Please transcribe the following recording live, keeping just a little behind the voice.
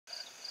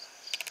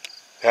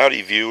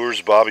Howdy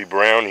viewers, Bobby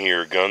Brown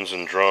here, Guns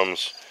and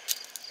Drums.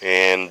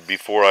 And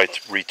before I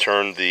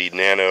return the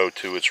Nano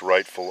to its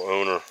rightful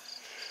owner,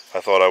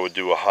 I thought I would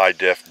do a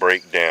high-def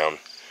breakdown.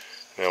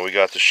 Now, we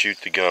got to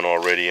shoot the gun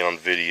already on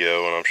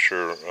video, and I'm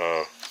sure,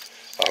 I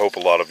hope a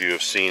lot of you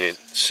have seen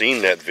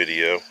that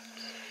video,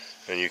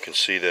 and you can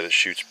see that it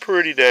shoots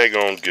pretty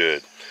daggone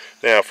good.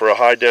 Now, for a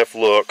high-def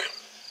look,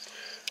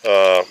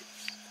 I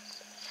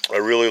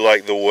really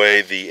like the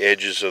way the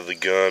edges of the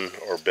gun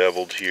are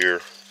beveled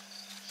here.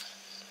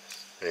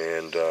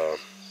 And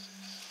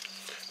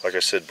like I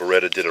said,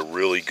 Beretta did a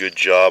really good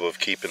job of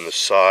keeping the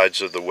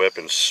sides of the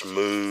weapon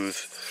smooth,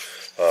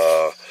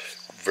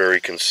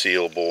 very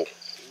concealable,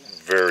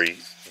 very,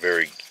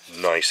 very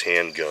nice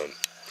handgun.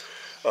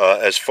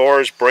 As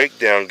far as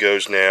breakdown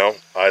goes now,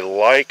 I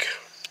like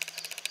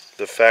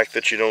the fact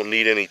that you don't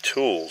need any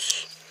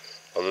tools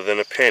other than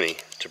a penny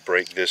to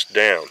break this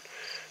down.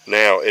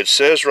 Now, it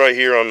says right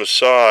here on the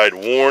side,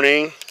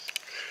 warning,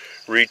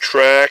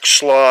 retract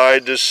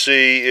slide to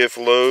see if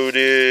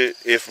loaded,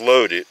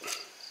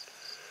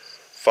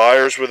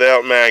 fires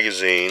without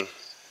magazine,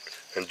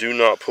 and do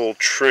not pull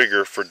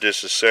trigger for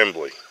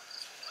disassembly.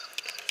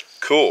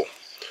 Cool.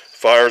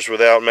 Fires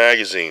without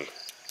magazine.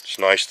 It's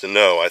nice to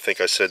know. I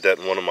think I said that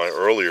in one of my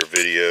earlier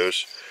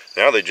videos.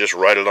 Now they just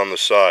write it on the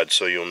side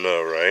so you'll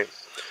know, right?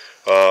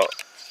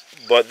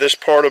 But this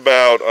part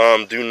about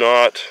do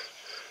not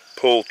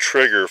pull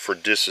trigger for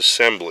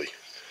disassembly.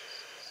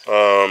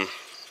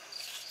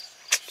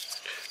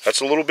 That's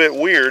a little bit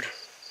weird,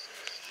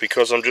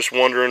 because I'm just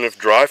wondering if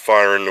dry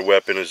firing the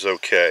weapon is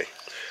okay.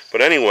 But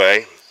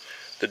anyway,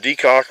 the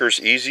decocker's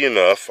easy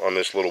enough on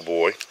this little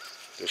boy,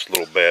 this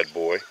little bad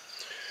boy.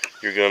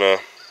 You're gonna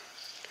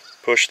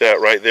push that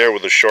right there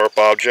with a sharp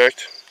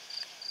object,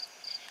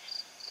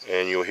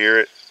 and you'll hear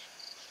it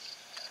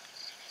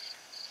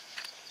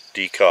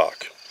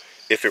decock,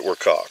 if it were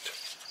cocked.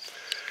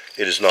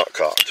 It is not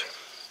cocked.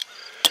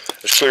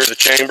 Let's clear the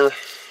chamber.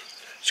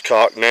 It's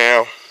cocked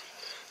now.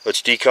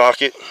 Let's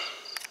decock it.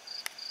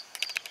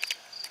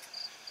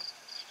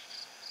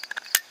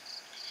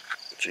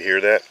 Did you hear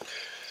that?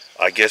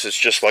 I guess it's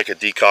just like a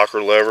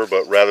decocker lever,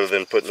 but rather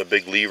than putting a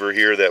big lever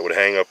here that would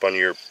hang up on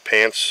your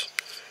pants,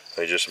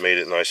 they just made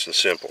it nice and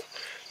simple.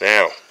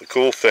 Now, the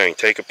cool thing,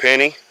 take a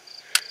penny,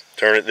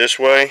 turn it this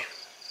way,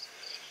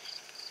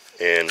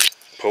 and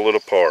pull it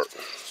apart.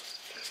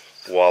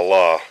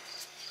 Voila.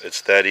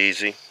 It's that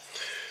easy.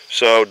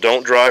 So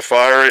don't dry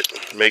fire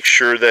it. Make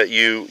sure that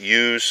you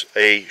use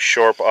a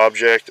sharp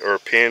object or a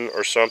pin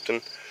or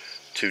something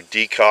to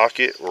decock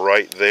it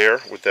right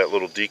there with that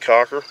little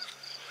decocker.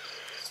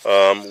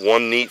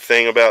 One neat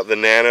thing about the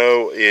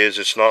Nano is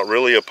it's not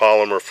really a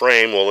polymer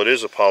frame. Well, it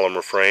is a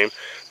polymer frame,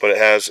 but it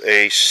has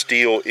a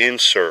steel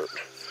insert.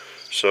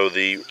 So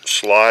the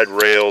slide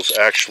rails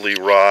actually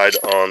ride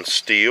on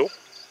steel.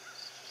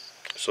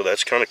 So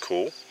that's kind of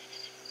cool.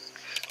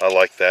 I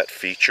like that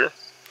feature.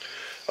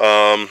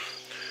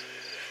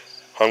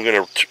 I'm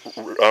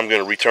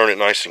gonna return it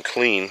nice and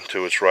clean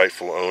to its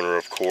rightful owner,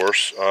 of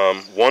course.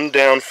 One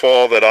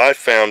downfall that I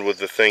found with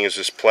the thing is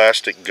this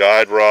plastic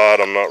guide rod.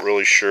 I'm not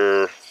really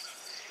sure,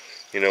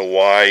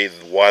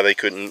 why they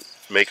couldn't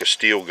make a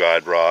steel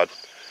guide rod.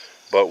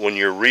 But when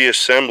you're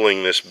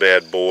reassembling this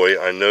bad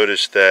boy, I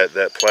noticed that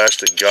that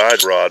plastic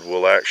guide rod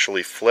will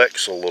actually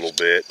flex a little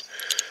bit.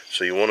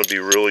 So you want to be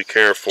really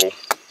careful.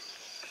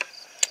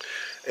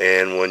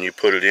 And when you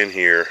put it in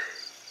here,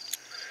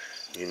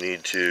 you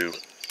need to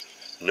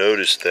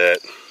notice that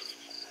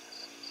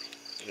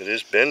it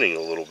is bending a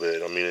little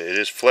bit. I mean, it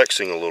is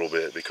flexing a little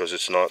bit because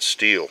it's not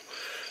steel.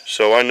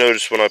 So I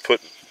noticed when I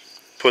put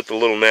the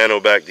little Nano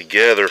back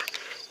together,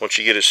 once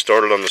you get it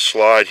started on the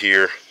slide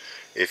here,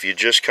 if you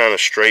just kind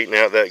of straighten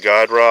out that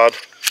guide rod,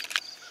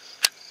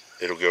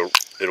 it'll go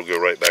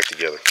right back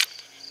together,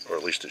 or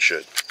at least it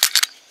should.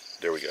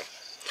 There we go.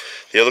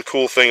 The other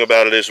cool thing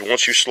about it is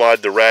once you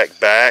slide the rack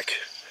back,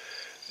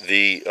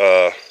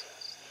 the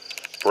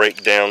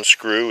breakdown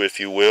screw, if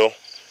you will,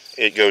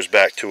 it goes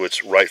back to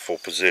its rightful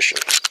position.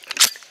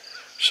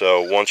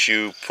 So once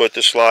you put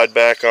the slide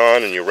back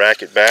on and you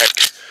rack it back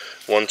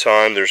one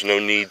time, there's no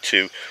need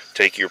to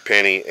take your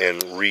penny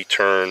and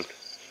return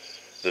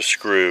the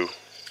screw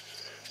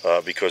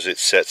because it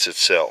sets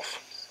itself.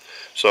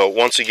 So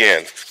once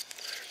again,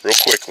 real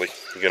quickly,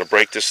 you're going to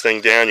break this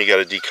thing down. You got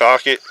to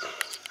decock it.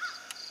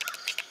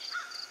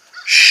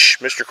 Shh,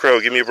 Mr.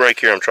 Crow, give me a break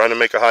here. I'm trying to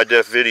make a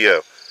high-def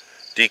video.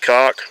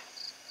 Decock.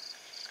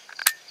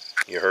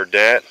 You heard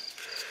that.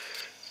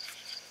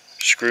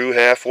 Screw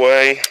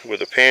halfway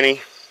with a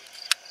penny.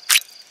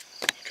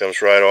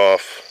 Comes right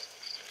off.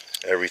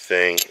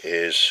 Everything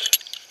is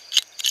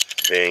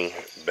bing,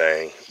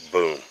 bang,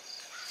 boom.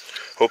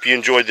 Hope you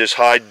enjoyed this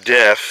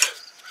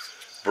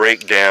high-def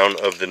breakdown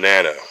of the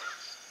Nano.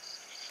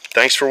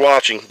 Thanks for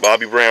watching.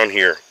 Bobby Brown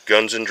here,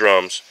 Guns and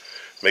Drums.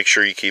 Make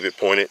sure you keep it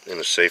pointed in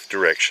a safe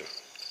direction.